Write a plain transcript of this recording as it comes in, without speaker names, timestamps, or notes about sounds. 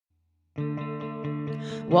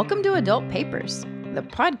Welcome to Adult Papers, the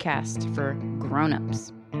podcast for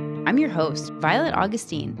grown-ups. I'm your host, Violet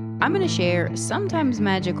Augustine. I'm going to share sometimes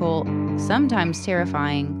magical, sometimes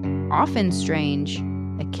terrifying, often strange,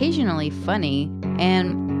 occasionally funny,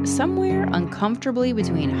 and somewhere uncomfortably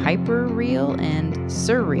between hyper-real and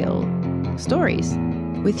surreal stories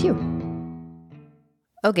with you.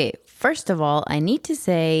 Okay, first of all, I need to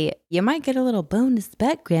say you might get a little bonus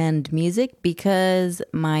background music because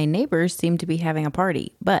my neighbors seem to be having a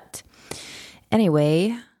party. But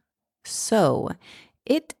anyway, so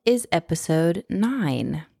it is episode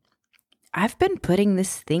 9. I've been putting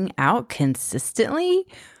this thing out consistently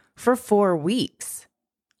for 4 weeks.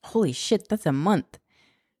 Holy shit, that's a month.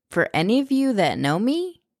 For any of you that know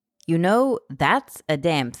me, you know that's a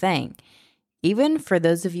damn thing. Even for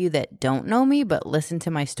those of you that don't know me but listen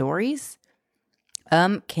to my stories,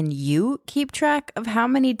 can you keep track of how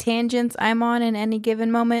many tangents I'm on in any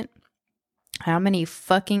given moment? How many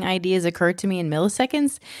fucking ideas occur to me in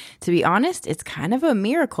milliseconds? To be honest, it's kind of a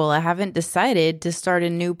miracle I haven't decided to start a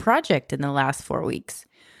new project in the last 4 weeks.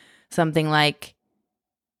 Something like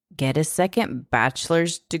get a second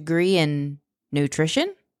bachelor's degree in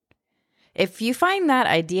nutrition? If you find that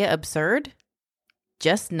idea absurd,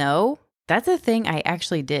 just know that's a thing I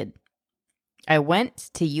actually did. I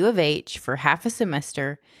went to U of H for half a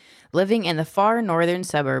semester, living in the far northern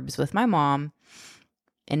suburbs with my mom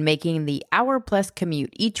and making the hour-plus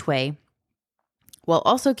commute each way, while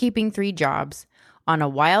also keeping 3 jobs on a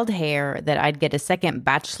wild hair that I'd get a second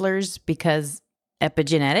bachelor's because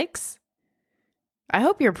epigenetics? I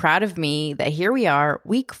hope you're proud of me that here we are,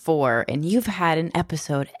 week 4, and you've had an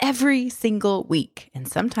episode every single week, and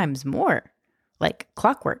sometimes more, like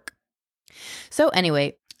clockwork. So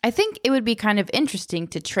anyway, I think it would be kind of interesting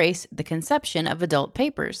to trace the conception of Adult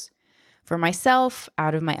Papers for myself,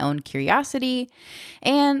 out of my own curiosity,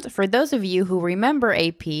 and for those of you who remember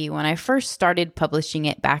AP when I first started publishing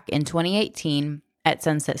it back in 2018 at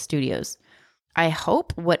Sunset Studios. I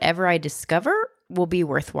hope whatever I discover will be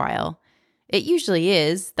worthwhile. It usually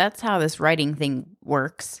is. That's how this writing thing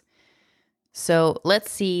works. So let's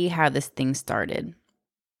see how this thing started.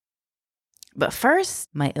 But first,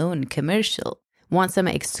 my own commercial. Want some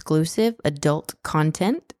exclusive adult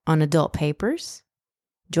content on Adult Papers?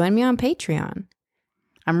 Join me on Patreon.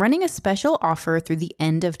 I'm running a special offer through the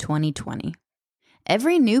end of 2020.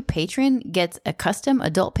 Every new patron gets a custom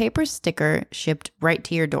Adult Papers sticker shipped right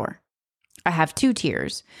to your door. I have 2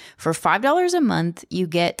 tiers. For $5 a month, you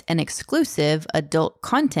get an exclusive adult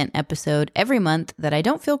content episode every month that I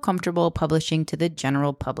don't feel comfortable publishing to the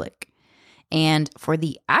general public. And for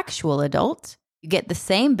the actual adult, you get the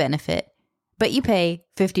same benefit, but you pay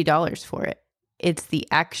 $50 for it. It's the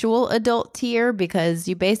actual adult tier because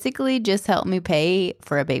you basically just help me pay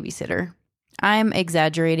for a babysitter. I'm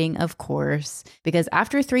exaggerating, of course, because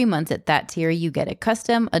after 3 months at that tier, you get a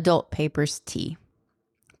custom Adult Papers tee.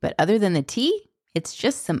 But other than the tee, it's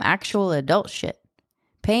just some actual adult shit.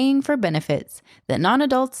 Paying for benefits that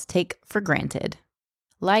non-adults take for granted.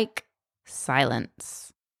 Like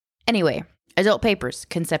silence. Anyway, Adult Papers,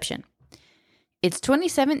 conception. It's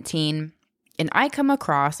 2017, and I come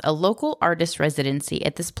across a local artist residency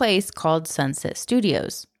at this place called Sunset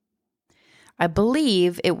Studios. I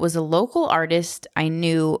believe it was a local artist I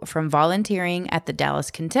knew from volunteering at the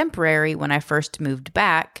Dallas Contemporary when I first moved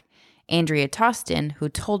back, Andrea Tostin, who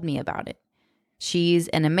told me about it. She's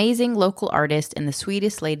an amazing local artist and the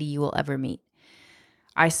sweetest lady you will ever meet.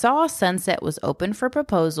 I saw Sunset was open for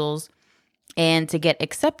proposals, and to get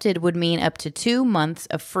accepted would mean up to 2 months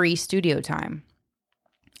of free studio time,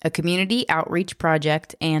 a community outreach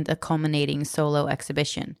project, and a culminating solo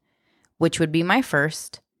exhibition, which would be my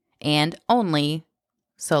first and only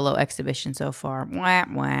solo exhibition so far. Wah,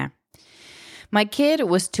 wah. My kid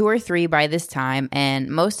was 2 or 3 by this time, and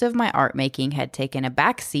most of my art making had taken a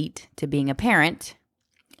back seat to being a parent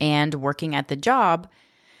and working at the job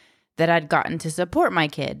that I'd gotten to support my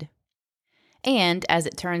kid. And as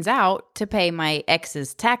it turns out, to pay my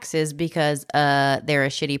ex's taxes because they're a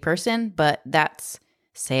shitty person, but that's,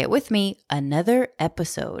 say it with me, another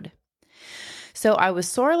episode. So I was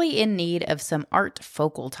sorely in need of some art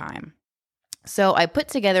focal time. So I put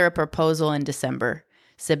together a proposal in December,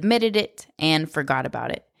 submitted it, and forgot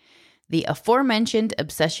about it. The aforementioned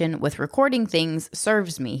obsession with recording things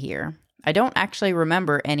serves me here. I don't actually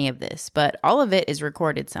remember any of this, but all of it is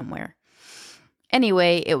recorded somewhere.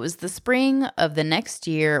 Anyway, it was the spring of the next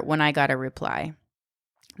year when I got a reply.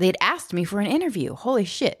 They'd asked me for an interview. Holy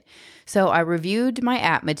shit. So I reviewed my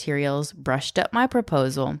app materials, brushed up my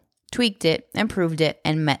proposal, tweaked it, improved it,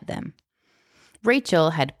 and met them. Rachel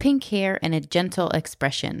had pink hair and a gentle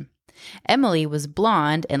expression. Emily was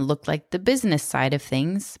blonde and looked like the business side of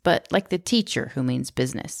things, but like the teacher who means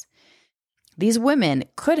business. These women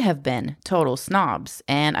could have been total snobs,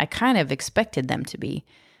 and I kind of expected them to be.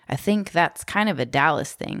 I think that's kind of a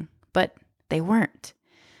Dallas thing, but they weren't.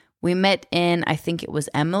 We met in, I think it was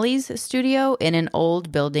Emily's studio in an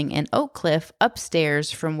old building in Oak Cliff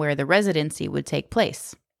upstairs from where the residency would take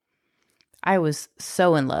place. I was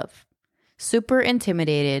so in love. Super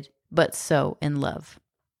intimidated, but so in love.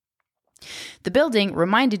 The building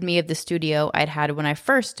reminded me of the studio I'd had when I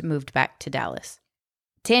first moved back to Dallas.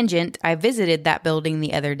 Tangent, I visited that building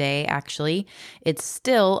the other day, actually. It's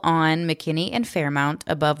still on McKinney and Fairmount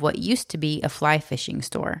above what used to be a fly fishing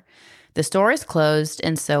store. The store is closed,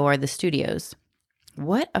 and so are the studios.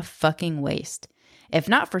 What a fucking waste. If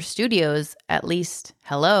not for studios, at least,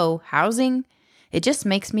 hello, housing? It just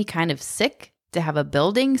makes me kind of sick to have a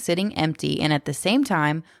building sitting empty and at the same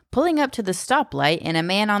time pulling up to the stoplight and a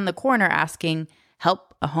man on the corner asking,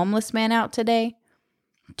 help a homeless man out today?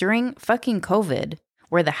 During fucking COVID,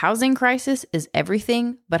 where the housing crisis is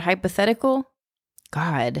everything but hypothetical?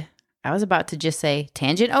 God, I was about to just say,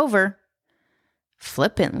 tangent over.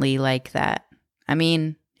 Flippantly like that. I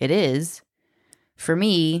mean, it is. For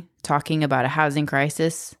me, talking about a housing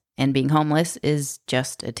crisis and being homeless is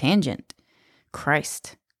just a tangent.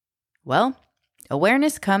 Christ. Well,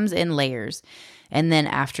 awareness comes in layers. And then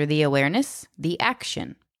after the awareness, the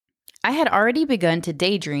action. I had already begun to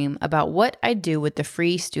daydream about what I'd do with the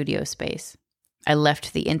free studio space. I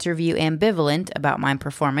left the interview ambivalent about my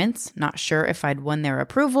performance, not sure if I'd won their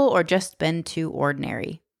approval or just been too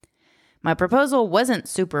ordinary. My proposal wasn't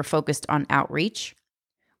super focused on outreach,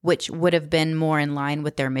 which would have been more in line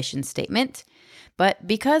with their mission statement, but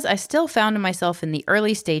because I still found myself in the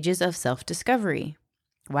early stages of self-discovery.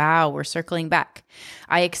 Wow, we're circling back.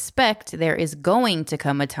 I expect there is going to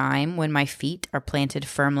come a time when my feet are planted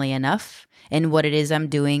firmly enough in what it is I'm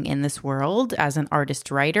doing in this world as an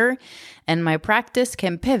artist-writer, and my practice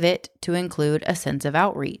can pivot to include a sense of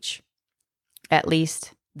outreach. At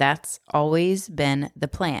least, that's always been the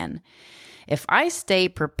plan. If I stay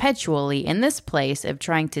perpetually in this place of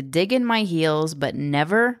trying to dig in my heels but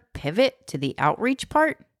never pivot to the outreach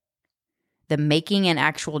part, the making an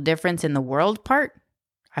actual difference in the world part,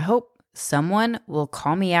 I hope someone will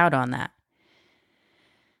call me out on that.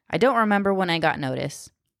 I don't remember when I got notice,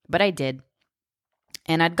 but I did.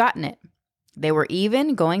 And I'd gotten it. They were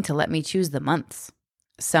even going to let me choose the months.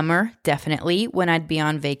 Summer, definitely, when I'd be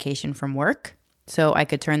on vacation from work, so I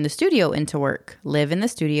could turn the studio into work, live in the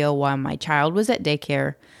studio while my child was at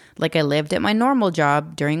daycare, like I lived at my normal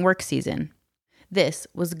job during work season. This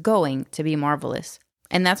was going to be marvelous.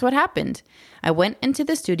 And that's what happened. I went into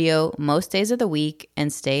the studio most days of the week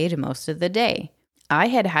and stayed most of the day. I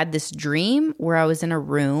had this dream where I was in a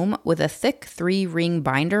room with a thick 3-ring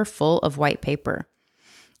binder full of white paper.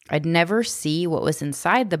 I'd never see what was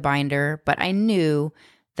inside the binder, but I knew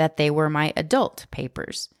that they were my adult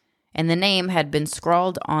papers, and the name had been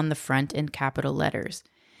scrawled on the front in capital letters.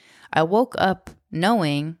 I woke up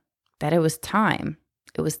knowing that it was time.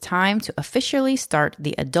 It was time to officially start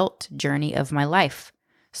the adult journey of my life,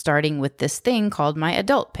 starting with this thing called my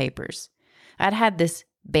adult papers. I'd had this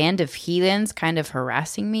band of heathens kind of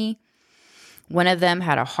harassing me. One of them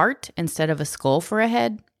had a heart instead of a skull for a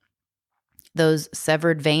head. Those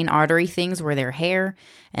severed vein artery things were their hair,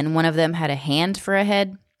 and one of them had a hand for a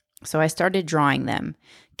head. So I started drawing them,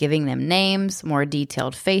 giving them names, more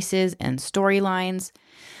detailed faces, and storylines.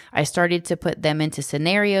 I started to put them into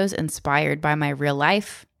scenarios inspired by my real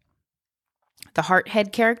life. The heart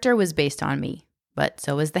head character was based on me, but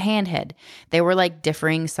so was the hand head. They were like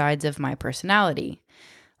differing sides of my personality.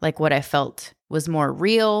 Like what I felt was more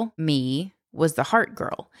real me was the heart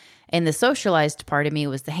girl, and the socialized part of me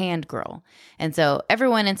was the hand girl. And so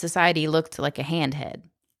everyone in society looked like a hand head.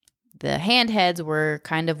 The hand heads were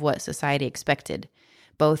kind of what society expected,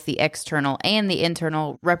 both the external and the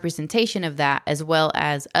internal representation of that, as well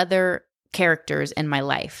as other characters in my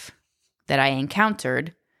life that I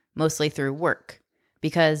encountered mostly through work.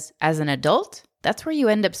 Because as an adult, that's where you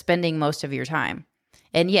end up spending most of your time.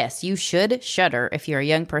 And yes, you should shudder if you're a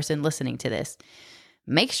young person listening to this.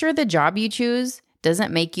 Make sure the job you choose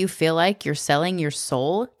doesn't make you feel like you're selling your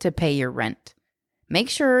soul to pay your rent. Make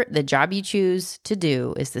sure the job you choose to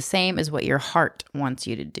do is the same as what your heart wants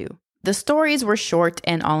you to do. The stories were short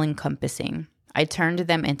and all-encompassing. I turned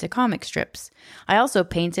them into comic strips. I also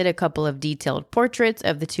painted a couple of detailed portraits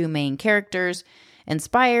of the two main characters,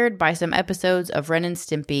 inspired by some episodes of Ren and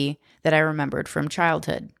Stimpy that I remembered from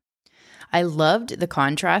childhood. I loved the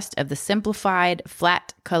contrast of the simplified,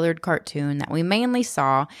 flat-colored cartoon that we mainly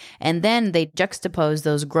saw, and then they juxtaposed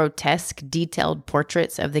those grotesque, detailed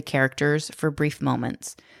portraits of the characters for brief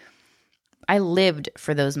moments. I lived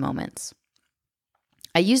for those moments.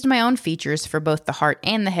 I used my own features for both the heart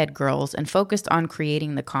and the head girls and focused on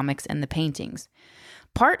creating the comics and the paintings.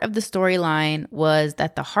 Part of the storyline was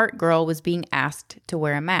that the heart girl was being asked to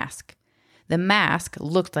wear a mask. The mask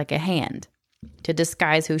looked like a hand to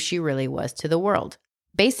disguise who she really was to the world.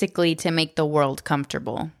 Basically to make the world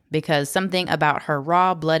comfortable, because something about her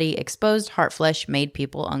raw, bloody, exposed heart flesh made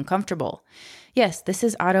people uncomfortable. Yes, this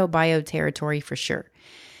is autobio territory for sure.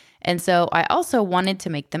 And so I also wanted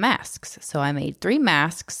to make the masks. So I made 3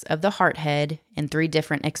 masks of the heart head in 3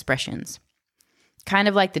 different expressions. Kind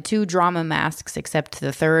of like the 2 drama masks, except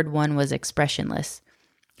the third one was expressionless,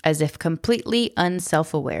 as if completely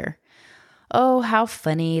unself-aware. Oh, how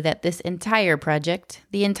funny that this entire project,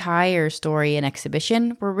 the entire story and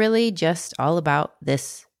exhibition were really just all about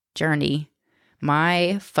this journey.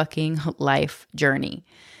 My fucking life journey.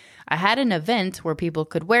 I had an event where people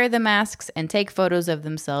could wear the masks and take photos of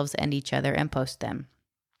themselves and each other and post them.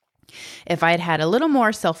 If I'd had a little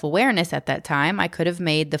more self-awareness at that time, I could have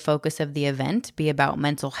made the focus of the event be about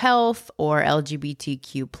mental health or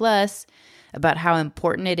LGBTQ+, about how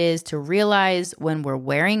important it is to realize when we're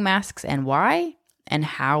wearing masks and why, and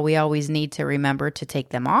how we always need to remember to take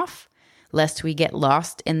them off, lest we get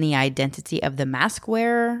lost in the identity of the mask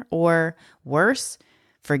wearer, or worse,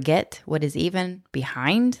 forget what is even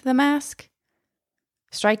behind the mask.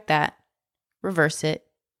 Strike that. Reverse it.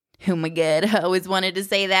 Oh my God, I always wanted to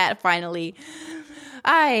say that. Finally,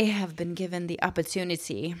 I have been given the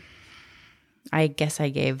opportunity. I guess I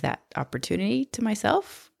gave that opportunity to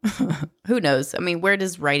myself. Who knows? I mean, where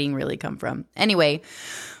does writing really come from? Anyway,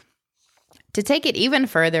 to take it even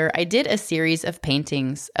further, I did a series of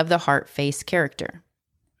paintings of the heart face character,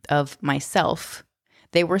 of myself.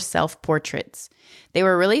 They were self-portraits. They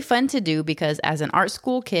were really fun to do because as an art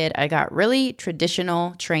school kid, I got really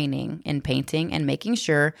traditional training in painting and making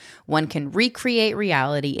sure one can recreate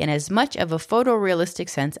reality in as much of a photorealistic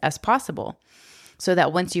sense as possible. So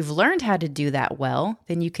that once you've learned how to do that well,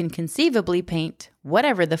 then you can conceivably paint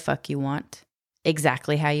whatever the fuck you want,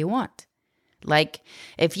 exactly how you want. Like,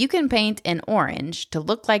 if you can paint an orange to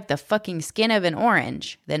look like the fucking skin of an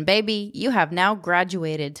orange, then baby, you have now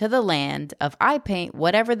graduated to the land of I paint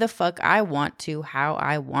whatever the fuck I want to, how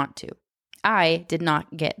I want to. I did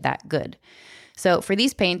not get that good. So for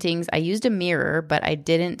these paintings, I used a mirror, but I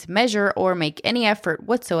didn't measure or make any effort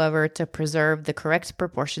whatsoever to preserve the correct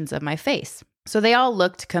proportions of my face. So they all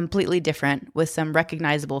looked completely different with some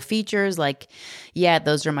recognizable features like, yeah,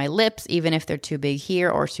 those are my lips, even if they're too big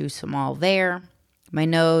here or too small there. My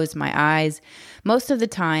nose, my eyes, most of the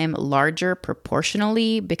time larger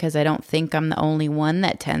proportionally because I don't think I'm the only one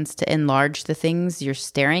that tends to enlarge the things you're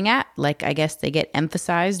staring at. Like, I guess they get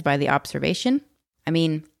emphasized by the observation. I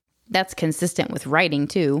mean, that's consistent with writing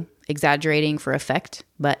too, exaggerating for effect,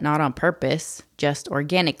 but not on purpose, just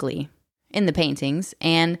organically. In the paintings,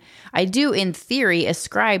 and I do in theory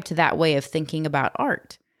ascribe to that way of thinking about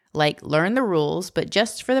art, like learn the rules, but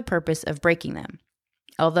just for the purpose of breaking them.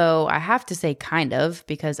 Although I have to say kind of,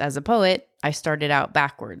 because as a poet, I started out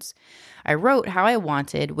backwards. I wrote how I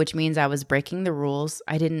wanted, which means I was breaking the rules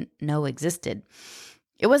I didn't know existed.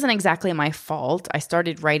 It wasn't exactly my fault. I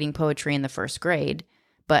started writing poetry in the 1st grade,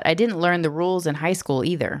 but I didn't learn the rules in high school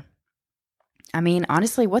either. I mean,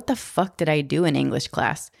 honestly, what the fuck did I do in English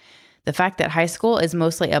class? The fact that high school is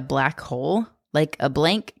mostly a black hole, like a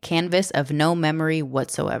blank canvas of no memory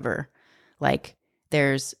whatsoever. Like,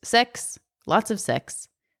 there's sex, lots of sex,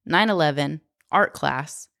 9/11, art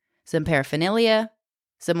class, some paraphernalia,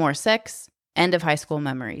 some more sex, end of high school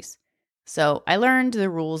memories. So I learned the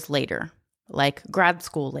rules later, like grad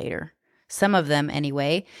school later. Some of them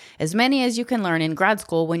anyway, as many as you can learn in grad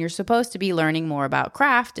school when you're supposed to be learning more about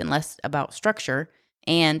craft and less about structure.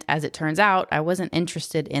 And as it turns out, I wasn't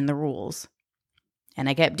interested in the rules. And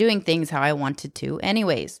I kept doing things how I wanted to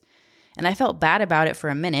anyways. And I felt bad about it for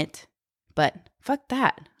a minute, but fuck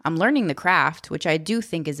that. I'm learning the craft, which I do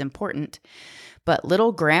think is important. But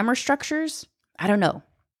little grammar structures, I don't know.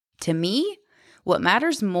 To me, what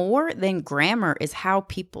matters more than grammar is how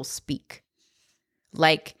people speak.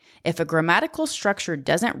 Like, if a grammatical structure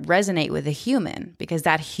doesn't resonate with a human because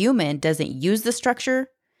that human doesn't use the structure,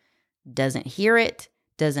 doesn't hear it,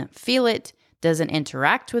 doesn't feel it, doesn't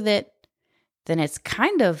interact with it, then it's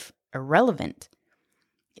kind of irrelevant.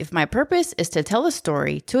 If my purpose is to tell a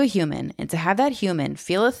story to a human and to have that human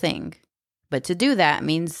feel a thing, but to do that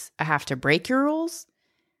means I have to break your rules,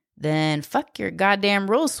 then fuck your goddamn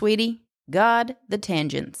rules, sweetie. God, the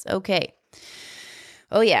tangents. Okay.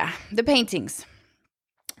 Oh yeah, the paintings.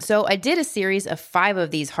 So I did a series of 5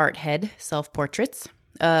 of these heart-head self-portraits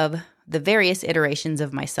of the various iterations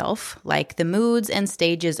of myself, like the moods and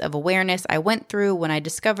stages of awareness I went through when I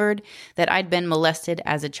discovered that I'd been molested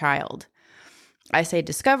as a child. I say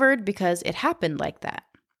discovered because it happened like that.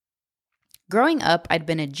 Growing up, I'd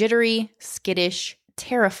been a jittery, skittish,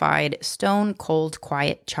 terrified, stone-cold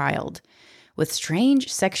quiet child with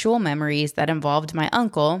strange sexual memories that involved my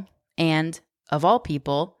uncle and, of all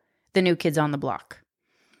people, the New Kids on the Block.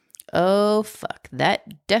 Oh, fuck.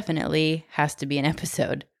 That definitely has to be an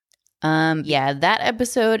episode. Yeah, that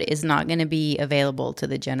episode is not going to be available to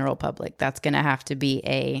the general public. That's going to have to be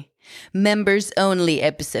a members-only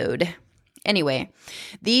episode. Anyway,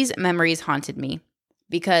 these memories haunted me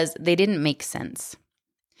because they didn't make sense.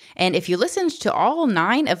 And if you listened to all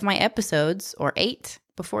 9 of my episodes, or 8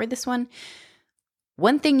 before this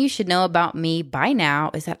one thing you should know about me by now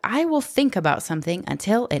is that I will think about something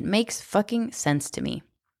until it makes fucking sense to me.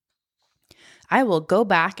 I will go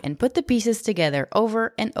back and put the pieces together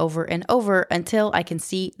over and over and over until I can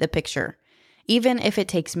see the picture, even if it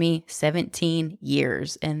takes me 17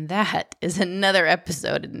 years. And that is another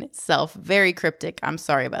episode in itself. Very cryptic. I'm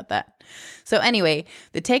sorry about that. So anyway,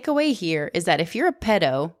 the takeaway here is that if you're a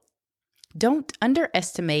pedo, don't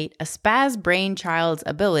underestimate a spaz brain child's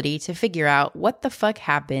ability to figure out what the fuck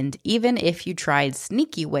happened, even if you tried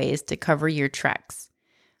sneaky ways to cover your tracks.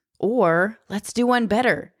 Or let's do one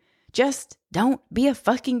better. Just don't be a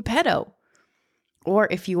fucking pedo. Or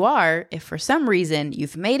if you are, if for some reason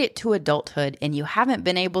you've made it to adulthood and you haven't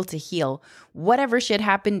been able to heal whatever shit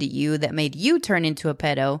happened to you that made you turn into a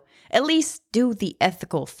pedo, at least do the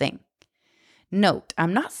ethical thing. Note,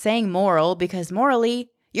 I'm not saying moral because morally,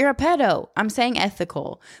 you're a pedo. I'm saying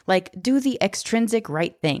ethical. Like, do the extrinsic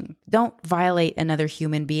right thing. Don't violate another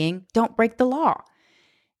human being. Don't break the law.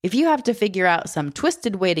 If you have to figure out some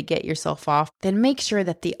twisted way to get yourself off, then make sure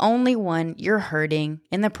that the only one you're hurting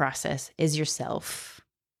in the process is yourself.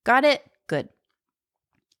 Got it? Good.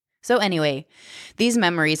 So anyway, these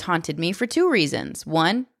memories haunted me for 2 reasons.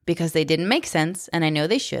 1, because they didn't make sense, and I know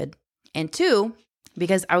they should. And 2,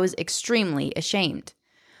 because I was extremely ashamed.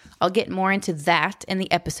 I'll get more into that in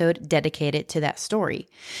the episode dedicated to that story.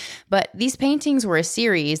 But these paintings were a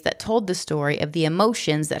series that told the story of the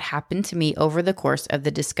emotions that happened to me over the course of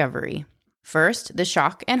the discovery. First, the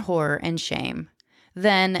shock and horror and shame.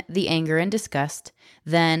 Then the anger and disgust.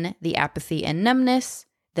 Then the apathy and numbness.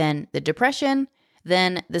 Then the depression.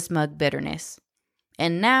 Then the smug bitterness.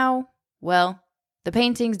 And now, well, the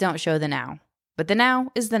paintings don't show the now. But the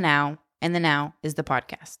now is the now, and the now is the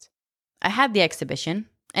podcast. I had the exhibition.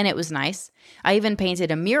 And it was nice. I even painted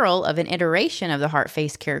a mural of an iteration of the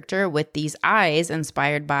Heartface character with these eyes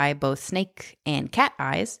inspired by both snake and cat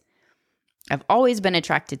eyes. I've always been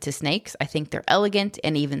attracted to snakes. I think they're elegant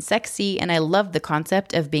and even sexy, and I love the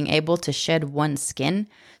concept of being able to shed one's skin,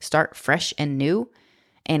 start fresh and new.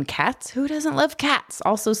 And cats? Who doesn't love cats?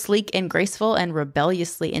 Also sleek and graceful and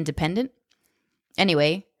rebelliously independent.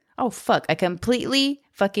 Anyway, oh fuck, I completely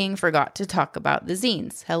fucking forgot to talk about the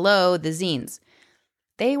zines. Hello, the zines.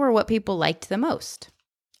 They were what people liked the most.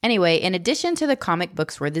 Anyway, in addition to the comic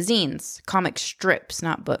books were the zines, comic strips,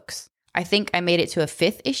 not books. I think I made it to a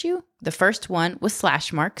 5th issue. The first one was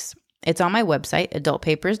Slash Marks. It's on my website,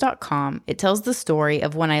 adultpapers.com. It tells the story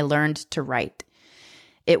of when I learned to write.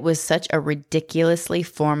 It was such a ridiculously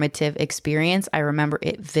formative experience. I remember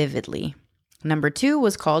it vividly. Number 2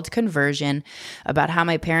 was called Conversion, about how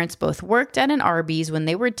my parents both worked at an Arby's when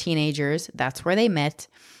they were teenagers. That's where they met.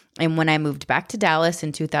 And when I moved back to Dallas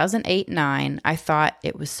in 2008-09, I thought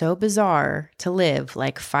it was so bizarre to live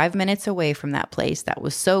like 5 minutes away from that place that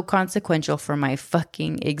was so consequential for my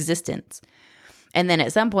fucking existence. And then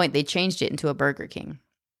at some point, they changed it into a Burger King.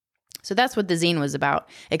 So that's what the zine was about,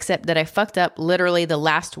 except that I fucked up literally the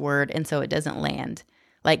last word, and so it doesn't land.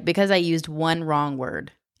 Like, because I used one wrong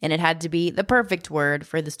word. And it had to be the perfect word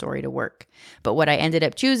for the story to work. But what I ended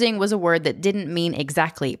up choosing was a word that didn't mean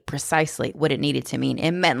exactly, precisely what it needed to mean. It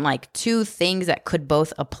meant like 2 things that could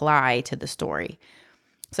both apply to the story.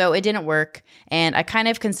 So it didn't work, and I kind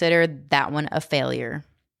of considered that one a failure.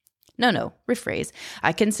 No, rephrase.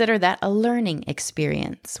 I consider that a learning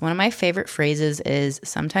experience. One of my favorite phrases is,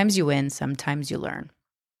 sometimes you win, sometimes you learn.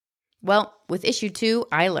 Well, with issue 2,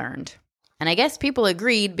 I learned. And I guess people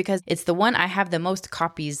agreed because it's the one I have the most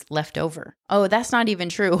copies left over. Oh, that's not even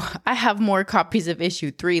true. I have more copies of issue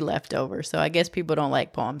 3 left over. So I guess people don't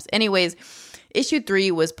like poems. Anyways, issue 3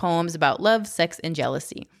 was poems about love, sex, and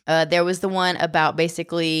jealousy. There was the one about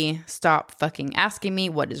basically stop fucking asking me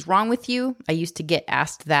what is wrong with you. I used to get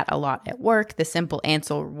asked that a lot at work. The simple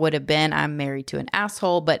answer would have been I'm married to an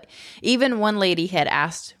asshole. But even one lady had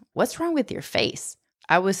asked, what's wrong with your face?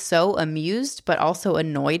 I was so amused, but also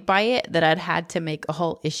annoyed by it that I'd had to make a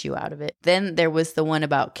whole issue out of it. Then there was the one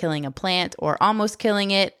about killing a plant or almost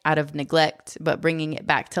killing it out of neglect, but bringing it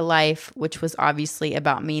back to life, which was obviously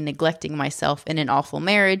about me neglecting myself in an awful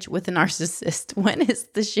marriage with a narcissist. When is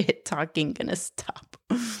the shit talking gonna stop?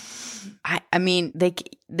 I mean,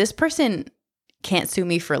 this person can't sue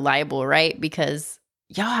me for libel, right? Because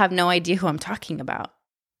y'all have no idea who I'm talking about.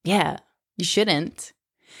 Yeah, you shouldn't.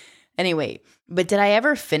 Anyway, but did I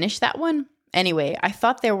ever finish that one? Anyway, I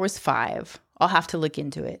thought there was 5. I'll have to look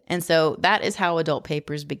into it. And so that is how Adult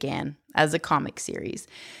Papers began, as a comic series.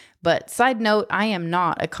 But side note, I am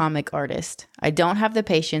not a comic artist. I don't have the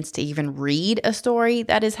patience to even read a story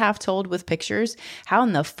that is half told with pictures. How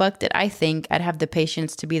in the fuck did I think I'd have the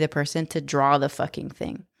patience to be the person to draw the fucking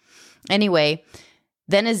thing? Anyway,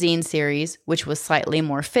 then a zine series, which was slightly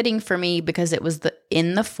more fitting for me because it was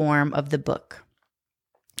in the form of the book.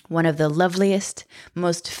 One of the loveliest,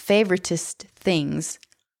 most favoritist things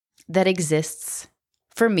that exists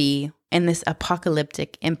for me in this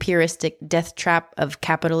apocalyptic, empiristic death trap of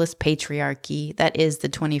capitalist patriarchy that is the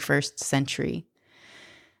 21st century.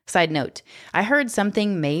 Side note, I heard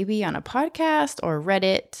something maybe on a podcast or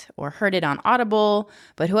Reddit or heard it on Audible,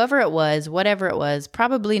 but whoever it was, whatever it was,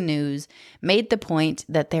 probably news, made the point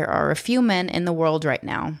that there are a few men in the world right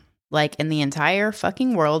now. Like in the entire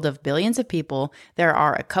fucking world of billions of people, there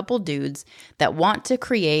are a couple dudes that want to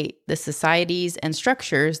create the societies and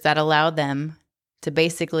structures that allow them to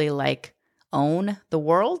basically like own the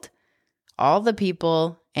world, all the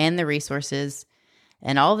people and the resources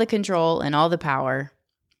and all the control and all the power.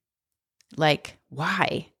 Like,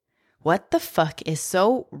 why? What the fuck is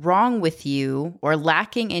so wrong with you or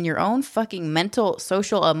lacking in your own fucking mental,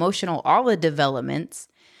 social, emotional, all the developments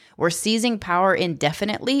where seizing power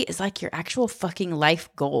indefinitely is like your actual fucking life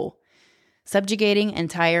goal? Subjugating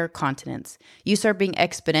entire continents, usurping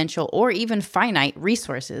exponential or even finite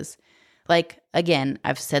resources. Like, again,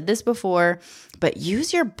 I've said this before, but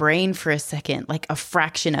use your brain for a second, like a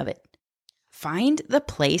fraction of it. Find the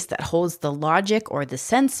place that holds the logic or the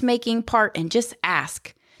sense-making part and just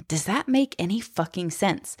ask, does that make any fucking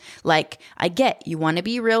sense? Like, I get you want to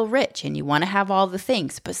be real rich and you want to have all the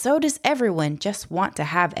things, but so does everyone just want to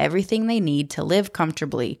have everything they need to live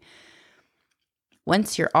comfortably.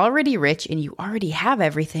 Once you're already rich and you already have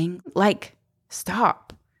everything, like,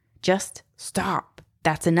 stop. Just stop.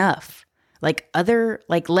 That's enough. Let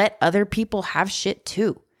other people have shit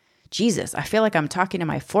too. Jesus, I feel like I'm talking to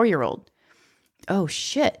my 4-year-old. Oh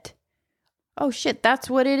shit, that's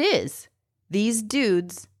what it is. These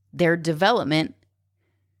dudes, their development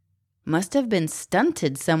must have been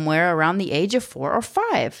stunted somewhere around the age of 4 or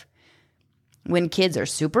 5. When kids are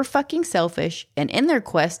super fucking selfish and in their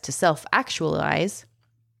quest to self-actualize,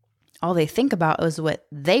 all they think about is what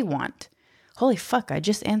they want. Holy fuck, I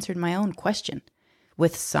just answered my own question.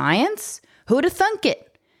 With science? Who'da thunk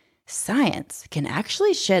it? Science can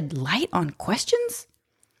actually shed light on questions?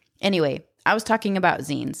 Anyway, I was talking about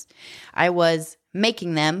zines. I was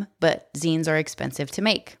making them, but zines are expensive to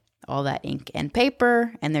make. All that ink and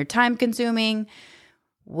paper, and they're time consuming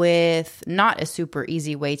with not a super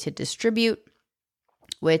easy way to distribute,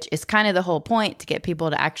 which is kind of the whole point. To get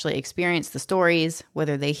people to actually experience the stories,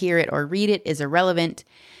 whether they hear it or read it is irrelevant.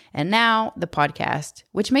 And now the podcast,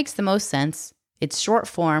 which makes the most sense. It's short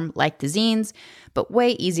form like the zines, but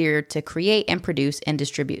way easier to create and produce and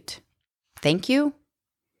distribute. Thank you,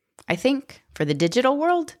 I think, for the digital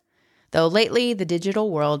world. Though lately, the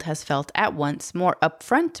digital world has felt at once more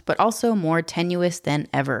upfront, but also more tenuous than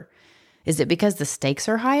ever. Is it because the stakes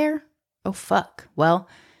are higher? Oh, fuck. Well,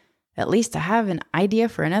 at least I have an idea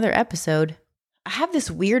for another episode. I have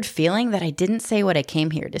this weird feeling that I didn't say what I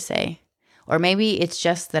came here to say. Or maybe it's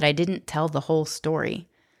just that I didn't tell the whole story.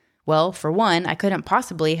 Well, for one, I couldn't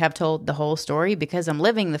possibly have told the whole story because I'm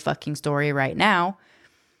living the fucking story right now.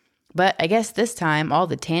 But I guess this time, all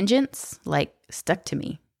the tangents, stuck to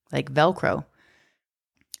me. Like Velcro.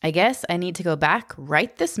 I guess I need to go back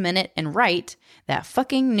right this minute and write that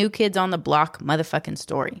fucking New Kids on the Block motherfucking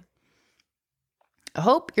story. I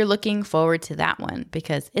hope you're looking forward to that one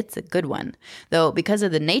because it's a good one. Though because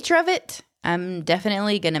of the nature of it, I'm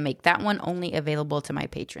definitely going to make that one only available to my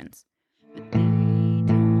patrons.